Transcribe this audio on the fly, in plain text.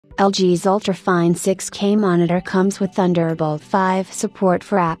LG's UltraFine 6K monitor comes with Thunderbolt 5 support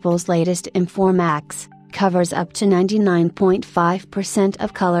for Apple's latest M4 Max, covers up to 99.5%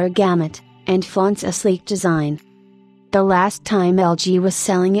 of color gamut, and flaunts a sleek design. The last time LG was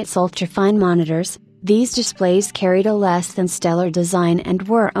selling its UltraFine monitors, these displays carried a less than stellar design and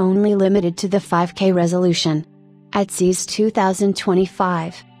were only limited to the 5K resolution. At CES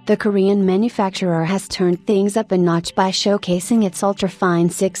 2025, the Korean manufacturer has turned things up a notch by showcasing its UltraFine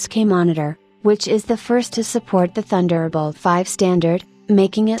 6K monitor, which is the first to support the Thunderbolt 5 standard,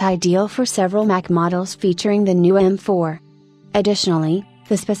 making it ideal for several Mac models featuring the new M4. Additionally,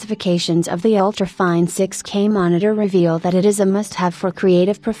 the specifications of the UltraFine 6K monitor reveal that it is a must-have for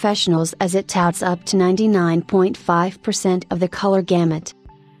creative professionals as it touts up to 99.5% of the color gamut.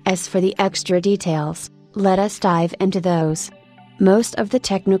 As for the extra details, let us dive into those. Most of the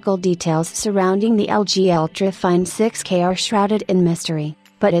technical details surrounding the LG UltraFine 6K are shrouded in mystery,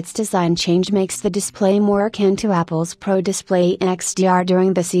 but its design change makes the display more akin to Apple's Pro Display XDR.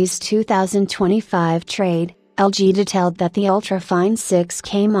 During the CES 2025 trade, LG detailed that the UltraFine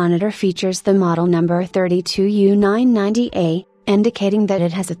 6K monitor features the model number 32U990A, indicating that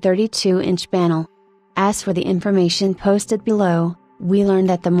it has a 32-inch panel. As for the information posted below, we learned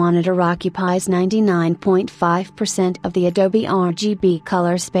that the monitor occupies 99.5% of the Adobe RGB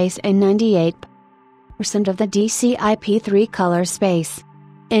color space and 98% of the DCI-P3 color space.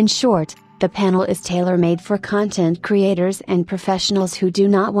 In short, the panel is tailor-made for content creators and professionals who do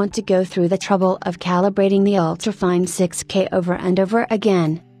not want to go through the trouble of calibrating the UltraFine 6K over and over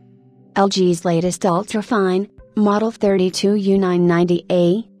again. LG's latest UltraFine, Model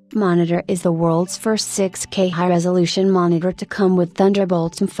 32U990A, monitor is the world's first 6K high-resolution monitor to come with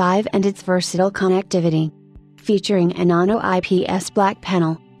Thunderbolt 5 and its versatile connectivity. Featuring a nano-IPS black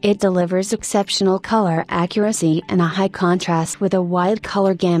panel, it delivers exceptional color accuracy and a high contrast with a wide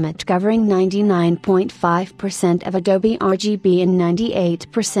color gamut covering 99.5% of Adobe RGB and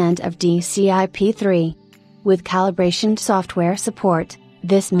 98% of DCI-P3. With calibration software support,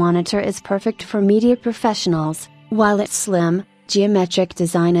 this monitor is perfect for media professionals, while its slim, geometric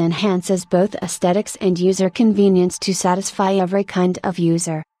design enhances both aesthetics and user convenience to satisfy every kind of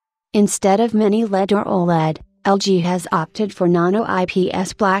user. Instead of mini LED or OLED, LG has opted for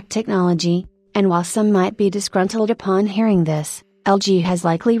nano-IPS black technology, and while some might be disgruntled upon hearing this, LG has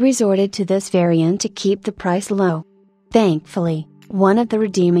likely resorted to this variant to keep the price low. Thankfully, one of the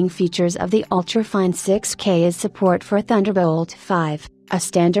redeeming features of the UltraFine 6K is support for Thunderbolt 5, a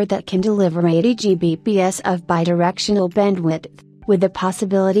standard that can deliver 80 Gbps of bidirectional bandwidth, with the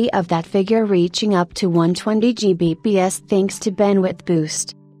possibility of that figure reaching up to 120 Gbps thanks to bandwidth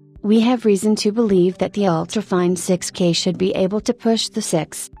boost. We have reason to believe that the UltraFine 6K should be able to push the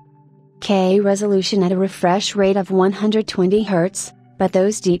 6K resolution at a refresh rate of 120 Hz, but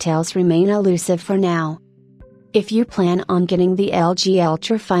those details remain elusive for now. If you plan on getting the LG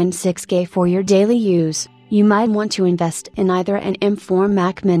UltraFine 6K for your daily use, you might want to invest in either an M4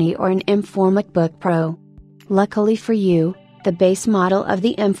 Mac Mini or an M4 MacBook Pro. Luckily for you, the base model of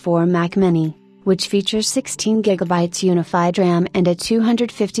the M4 Mac Mini, which features 16GB unified RAM and a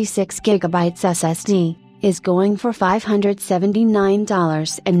 256GB SSD, is going for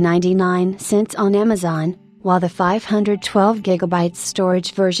 $579.99 on Amazon, while the 512GB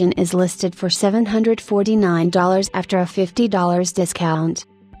storage version is listed for $749 after a $50 discount.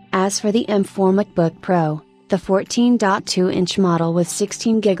 As for the M4 MacBook Pro, the 14.2-inch model with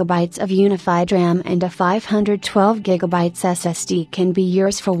 16GB of unified RAM and a 512GB SSD can be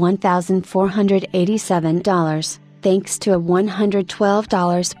yours for $1,487, thanks to a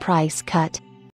 $112 price cut.